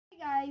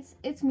guys,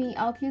 it's me,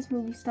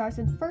 LPSmoviestars,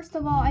 and first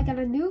of all, I got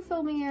a new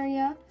filming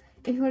area.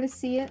 If you want to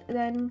see it,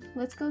 then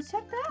let's go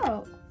check that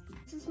out.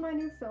 This is my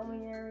new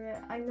filming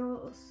area. I know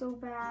it looks so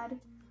bad,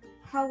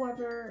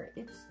 however,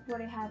 it's what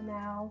I have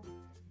now.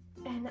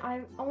 And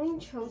I only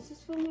chose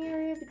this filming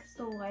area because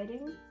the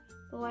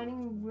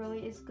lighting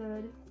really is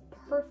good.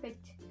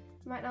 Perfect.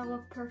 It might not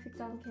look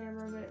perfect on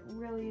camera, but it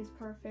really is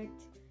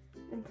perfect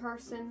in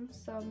person,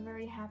 so I'm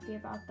very happy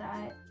about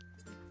that.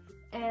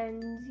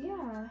 And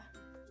yeah,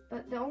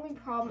 but the only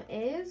problem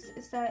is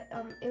that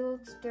it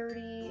looks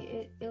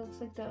dirty. It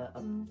looks like the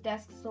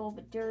desk is a little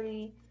bit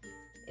dirty.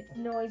 It's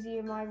noisy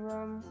in my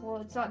room.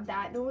 Well, it's not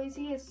that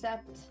noisy,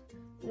 except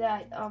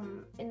that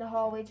in the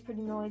hallway it's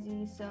pretty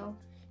noisy. So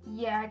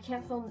yeah, I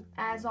can't film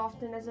as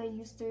often as I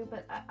used to.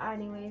 But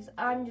anyways,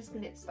 I'm just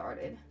gonna get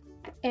started.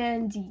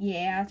 And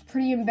yeah, it's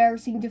pretty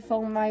embarrassing to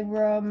film my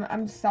room.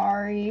 I'm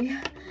sorry.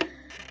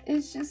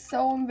 It's just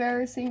so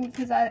embarrassing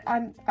because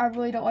I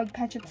really don't like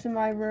patch-ups in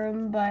my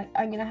room, but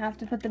I'm gonna have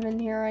to put them in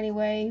here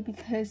anyway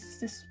because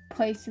this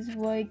place is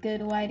really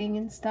good lighting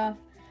and stuff.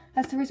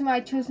 That's the reason why I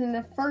chose it in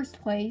the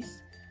first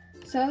place.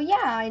 So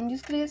yeah, I'm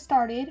just gonna get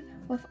started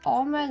with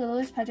all my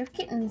Littlest patch-up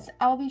kittens.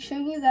 I'll be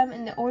showing you them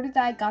in the order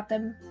that I got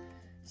them.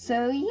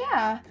 So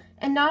yeah,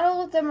 and not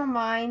all of them are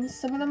mine.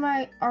 Some of them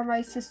are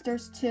my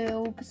sister's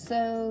too.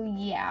 So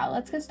yeah,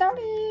 let's get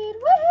started.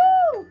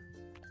 Woohoo!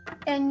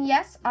 And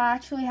yes, I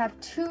actually have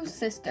two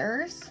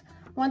sisters.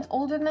 One's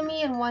older than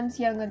me and one's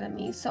younger than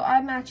me. So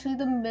I'm actually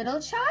the middle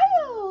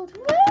child.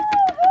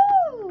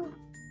 Woohoo!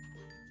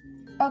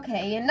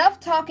 Okay, enough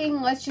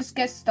talking. Let's just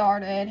get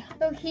started.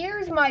 So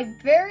here's my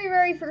very,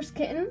 very first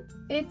kitten.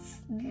 It's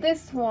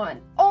this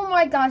one. Oh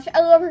my gosh, I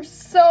love her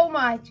so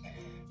much.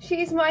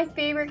 She's my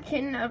favorite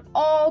kitten of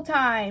all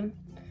time.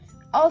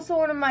 Also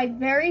one of my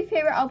very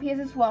favorite LPS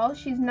as well.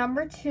 She's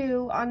number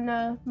 2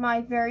 on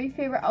my very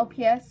favorite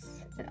LPS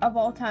of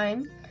all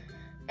time.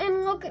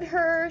 And look at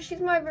her. She's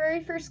my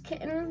very first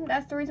kitten.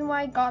 That's the reason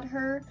why I got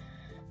her.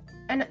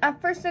 And at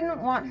first I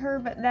didn't want her,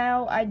 but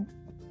now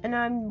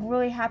I'm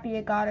really happy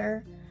I got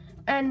her.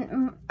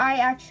 And I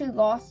actually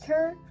lost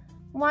her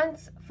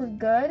once for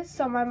good,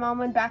 so my mom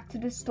went back to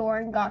the store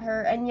and got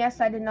her. And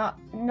yes, I did not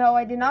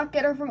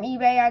get her from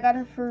eBay. I got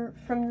her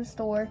from the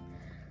store.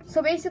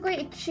 So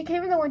basically, she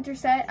came in the winter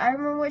set. I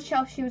remember what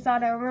shelf she was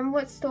on. I remember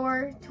what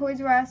store,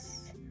 Toys R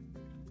Us.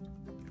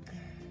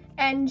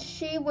 And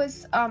she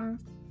was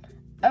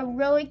a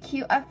really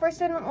cute. At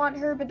first I didn't want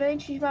her, but then I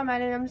changed my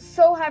mind, and I'm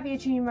so happy I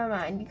changed my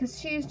mind because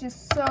she's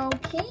just so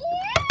cute.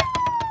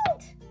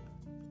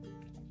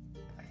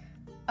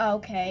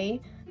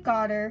 Okay,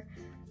 got her.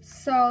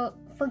 So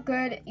for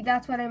good,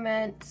 that's what I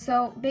meant.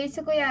 So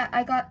basically,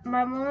 I got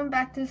my mom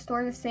back to the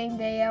store the same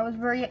day. I was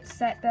very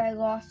upset that I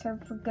lost her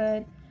for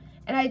good.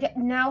 And I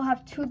now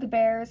have 2 of the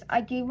bears.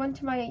 I gave one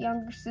to my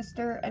younger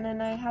sister, and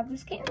then I have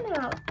this kitten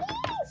now.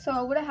 So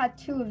I would have had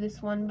 2 of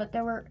this one, but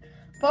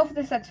both of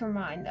the sets were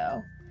mine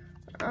though.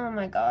 Oh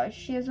my gosh,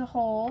 she has a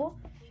hole.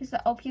 She has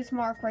the LPS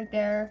mark right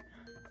there.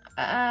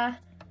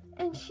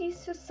 And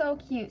she's just so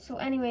cute. So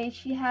anyway,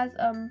 she has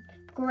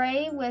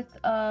gray with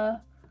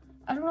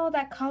I don't know what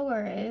that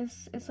color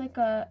is. It's like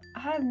I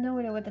have no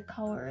idea what the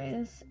color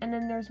is. And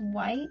then there's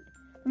white.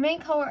 The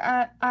main color,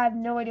 I have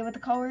no idea what the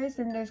color is,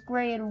 and there's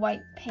gray and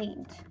white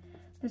paint.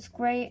 There's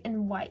gray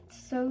and white,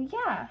 so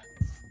yeah.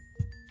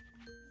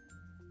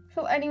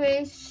 So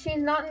anyways, she's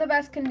not in the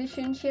best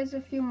condition. She has a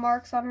few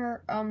marks on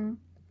her,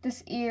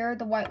 this ear,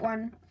 the white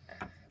one.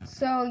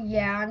 So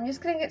yeah, I'm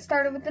just gonna get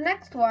started with the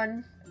next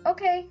one.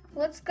 Okay,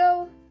 let's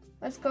go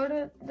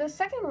to the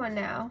second one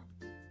now.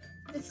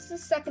 This is the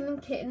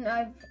second kitten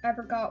I've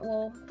ever got.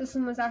 Well, this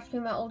one was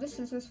actually my older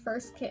sister's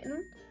first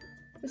kitten.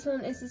 This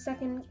one is the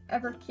second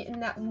ever kitten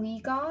that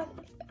we got.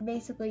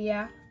 Basically,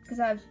 yeah,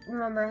 because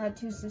remember I had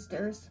 2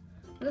 sisters.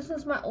 This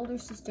one's my older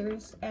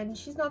sister's, and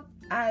she's not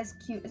as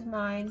cute as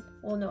mine.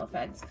 Well, no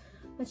offense,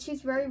 but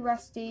she's very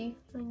rusty.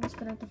 I'm just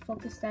gonna have to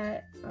focus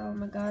that. Oh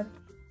my god,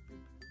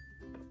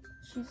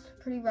 she's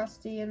pretty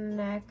rusty in the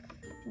neck,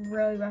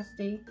 really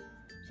rusty.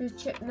 She has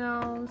chip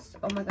nose.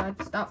 Oh my god,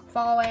 stop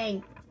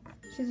falling.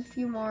 She has a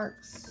few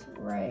marks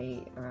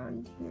right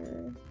around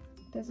here.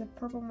 There's a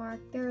purple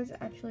mark. There is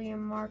actually a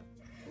mark.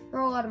 There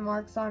are a lot of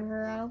marks on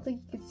her. I don't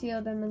think you can see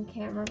all them on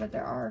camera, but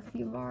there are a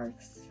few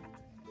marks.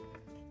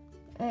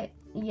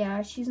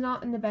 Yeah, she's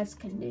not in the best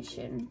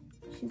condition.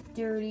 She's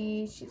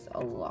dirty. She's a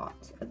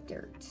lot of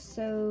dirt.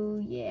 So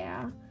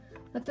yeah.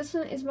 But this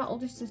one is my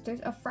older sister's.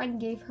 A friend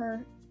gave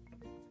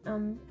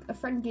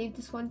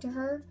this one to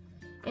her,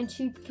 and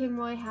she became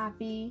really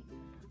happy.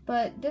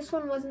 But this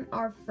one wasn't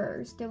our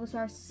first. It was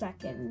our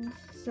second.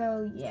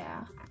 So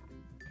yeah.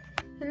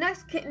 The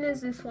next kitten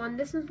is this one.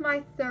 This is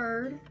my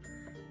third.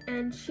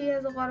 And she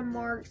has a lot of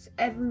marks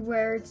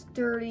everywhere. It's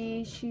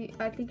dirty.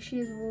 I think she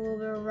has a little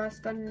bit of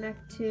rust on the neck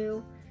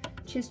too.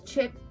 She has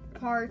chipped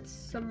parts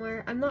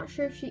somewhere. I'm not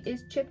sure if she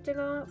is chipped or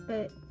not,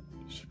 but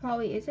she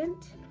probably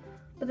isn't.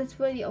 But that's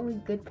really the only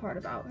good part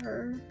about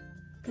her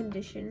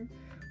condition.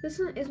 This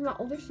one is my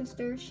older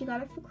sister. She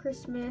got it for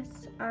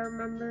Christmas. I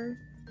remember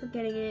her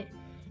getting it.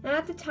 And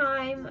at the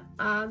time,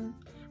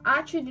 I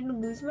actually did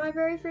lose my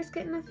very first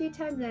kitten a few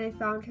times, and I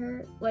found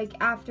her. Like,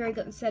 after I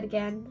got the set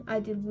again, I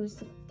did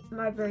lose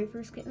my very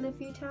first kitten a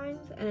few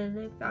times, and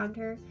then I found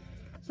her.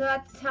 So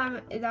at the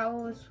time, that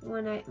was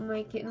when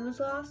my kitten was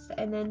lost,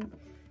 and then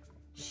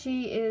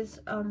she is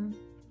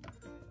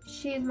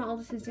my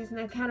older sister's, and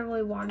I kind of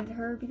really wanted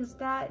her because of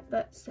that.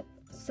 But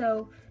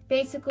so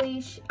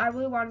basically, I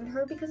really wanted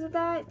her because of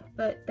that,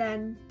 but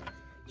then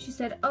she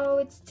said, "Oh,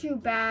 it's too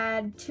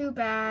bad,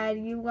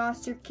 you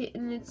lost your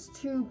kitten, it's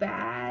too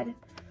bad."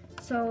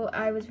 So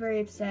I was very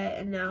upset,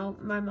 and now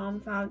my mom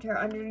found her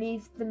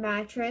underneath the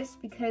mattress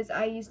because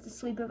I used to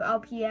sleep with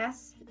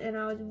LPS, and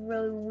I was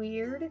really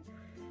weird.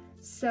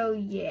 So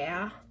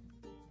yeah.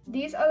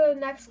 These are the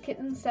next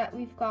kittens that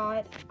we've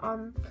got.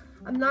 I'm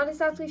not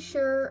exactly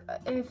sure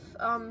if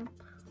my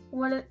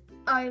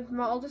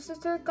older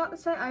sister got the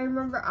set. I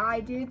remember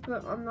I did,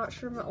 but I'm not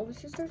sure my older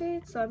sister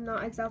did, so I'm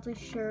not exactly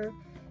sure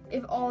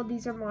if all of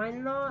these are mine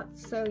or not.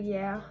 So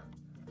yeah.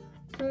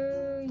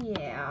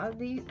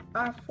 These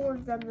are 4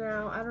 of them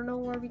now. I don't know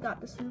where we got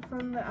this one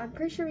from, but I'm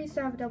pretty sure we used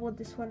to have doubled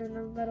this one and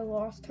I might have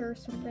lost her or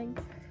something.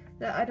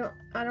 That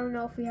I don't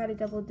know if we had a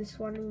double this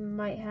one. We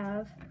might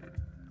have.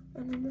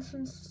 And then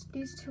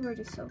these 2 are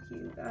just so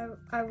cute.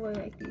 I really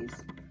like these.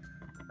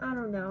 I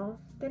don't know.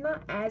 They're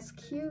not as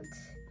cute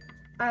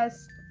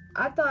as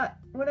I thought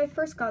when I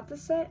first got the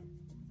set.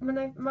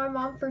 When my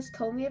mom first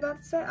told me about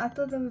the set, I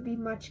thought they would be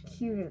much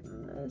cuter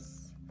than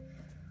this.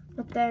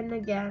 But then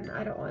again,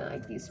 I don't really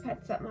like these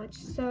pets that much.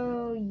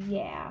 So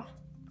yeah.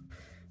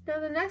 Now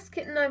the next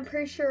kitten, I'm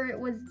pretty sure it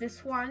was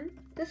this one.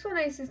 This one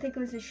I used to think it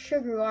was a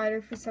sugar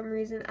glider for some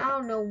reason. I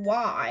don't know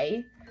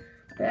why.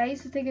 But I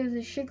used to think it was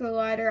a sugar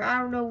glider. I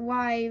don't know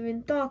why I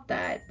even thought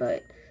that.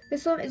 But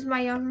this one is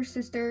my younger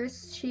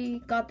sister's.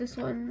 She got this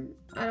one.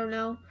 I don't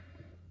know.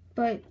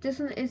 But this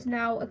one is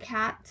now a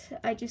cat.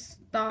 I just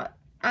thought,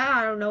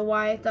 I don't know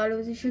why I thought it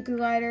was a sugar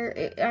glider.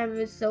 It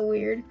was so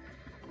weird.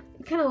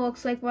 It kind of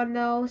looks like one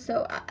though.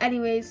 So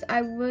anyways, I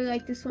really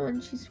like this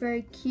one. She's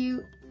very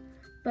cute.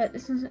 But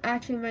this is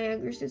actually my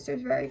younger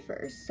sister's very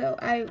first. So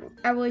I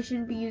really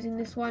shouldn't be using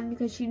this one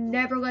because she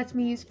never lets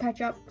me use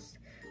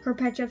her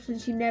pet shops, and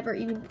she never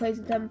even plays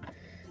with them.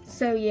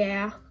 So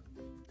yeah.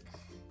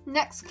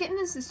 Next kitten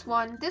is this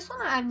one. This one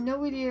I have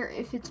no idea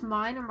if it's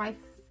mine or my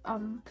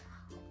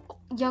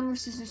younger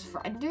sister's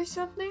friend or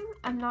something.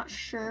 I'm not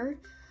sure.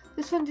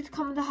 This one did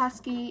come with a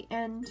husky,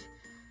 and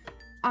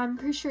I'm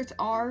pretty sure it's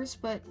ours,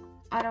 but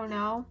I don't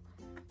know.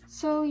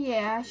 So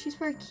yeah, she's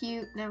very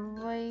cute, and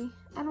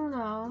I don't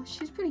know.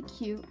 She's pretty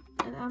cute,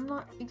 and I'm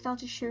not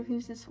exactly sure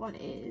who this one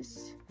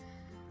is.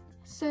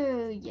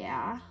 So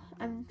yeah.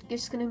 I'm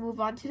just gonna move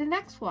on to the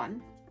next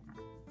one.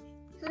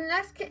 So the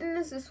next kitten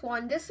is this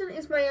one. This one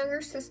is my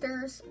younger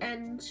sister's,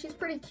 and she's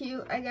pretty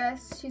cute, I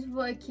guess. She's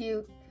really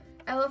cute.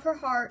 I love her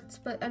hearts,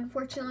 but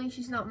unfortunately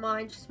she's not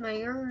mine. She's my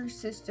younger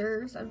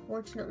sister's,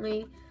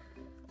 unfortunately.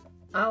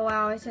 Oh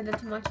wow, I said that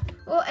too much.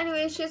 Well,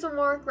 anyway, she has a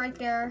mark right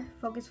there.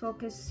 Focus,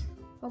 focus,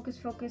 focus,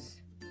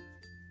 focus.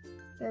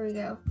 There we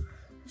go.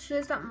 She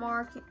has that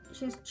mark.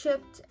 She has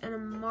chipped and a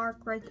mark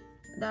right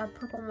there, the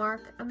purple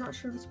mark. I'm not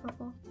sure if it's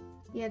purple.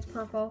 Yeah, it's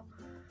purple.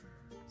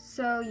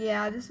 So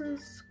yeah, this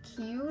one's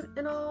cute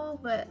and all,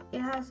 but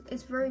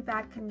it's very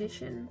bad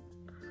condition.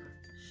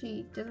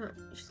 She's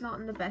not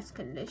in the best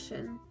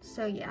condition.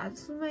 So yeah,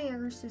 this is my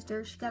younger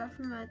sister. She got it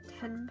from a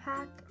 10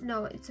 pack.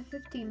 No, it's a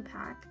 15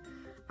 pack.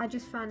 I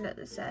just found at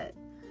the set.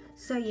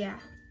 So yeah.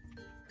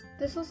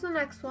 This was the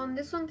next one.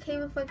 This one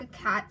came with like a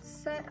cat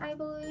set, I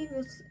believe.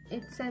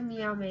 It said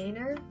Meow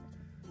Manor.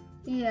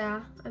 Yeah,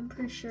 I'm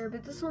pretty sure,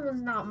 but this one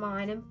was not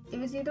mine. It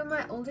was either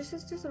my older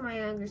sister's or my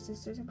younger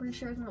sister's. I'm pretty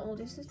sure it was my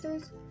older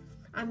sister's.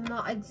 I'm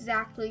not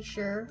exactly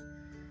sure.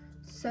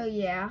 So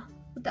yeah,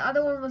 but the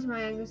other one was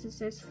my younger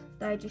sister's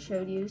that I just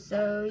showed you.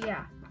 So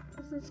yeah,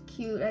 this one's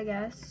cute, I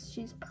guess.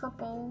 She's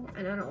purple,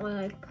 and I don't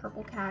really like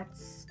purple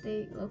cats.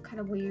 They look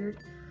kind of weird,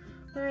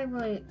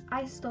 but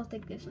I still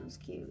think this one's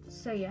cute.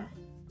 So yeah.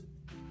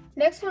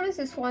 Next one is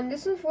this one.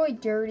 This one's really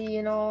dirty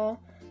and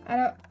all. I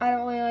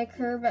don't really like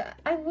her, but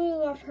I really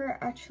love her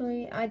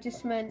actually. I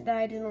just meant that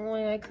I didn't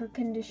really like her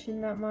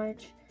condition that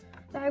much.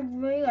 But I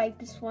really like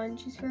this one.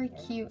 She's very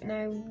cute, and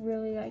I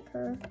really like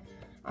her.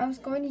 I was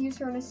going to use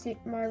her in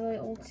my really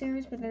old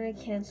series, but then I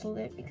canceled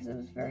it because it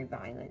was very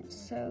violent.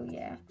 So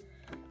yeah,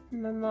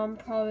 my mom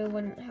probably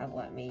wouldn't have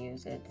let me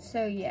use it.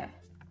 So yeah.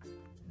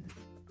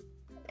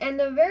 And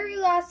the very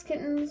last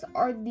kittens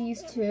are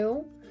these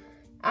 2.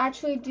 I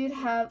actually do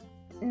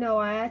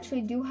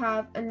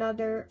have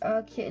another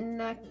kitten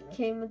that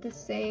came with the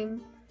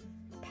same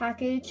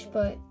package,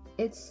 but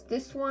it's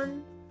this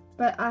one.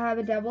 But I have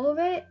a double of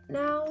it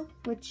now,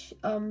 which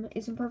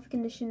is in perfect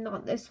condition.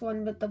 Not this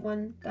one, but the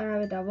one that I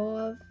have a double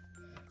of.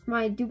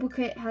 My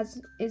duplicate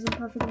is in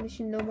perfect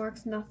condition, no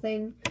marks,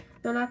 nothing.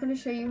 I'm not going to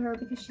show you her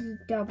because she's a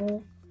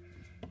double.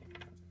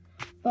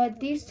 But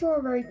these 2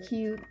 are very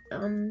cute.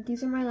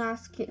 These are my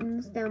last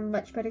kittens. They're in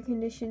much better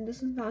condition.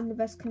 This one's not in the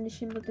best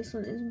condition, but this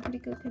one is in pretty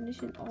good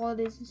condition. All it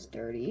is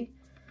dirty.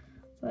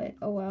 But,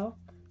 oh well.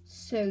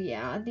 So,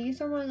 yeah.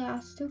 These are my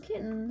last 2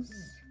 kittens.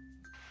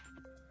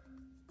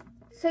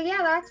 So yeah,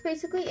 that's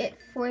basically it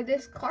for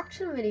this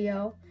collection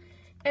video.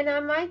 And I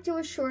might do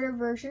a shorter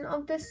version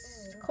of this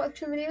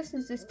collection video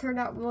since this turned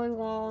out really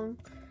long.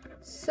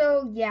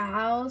 So yeah,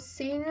 I'll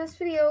see you in this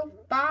video.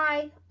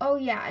 Bye! Oh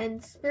yeah,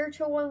 and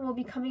spiritual one will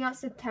be coming out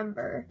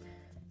September.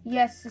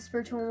 Yes, the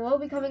spiritual one will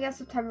be coming out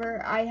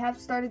September. I have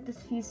started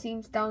this few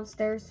scenes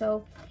downstairs,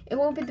 so it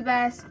won't be the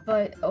best,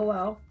 but oh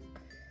well.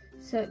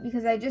 So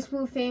because I just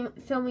moved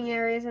filming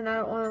areas and I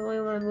don't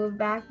really want to move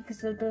back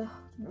because of the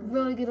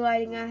really good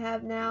lighting I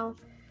have now.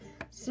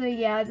 So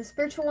yeah, the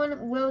spiritual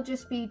one will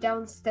just be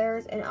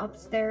downstairs and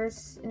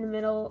upstairs in the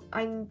middle.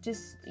 I'm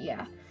just,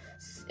 yeah,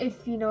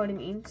 if you know what I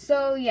mean.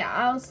 So yeah,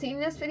 I'll see you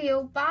in this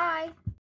video. Bye!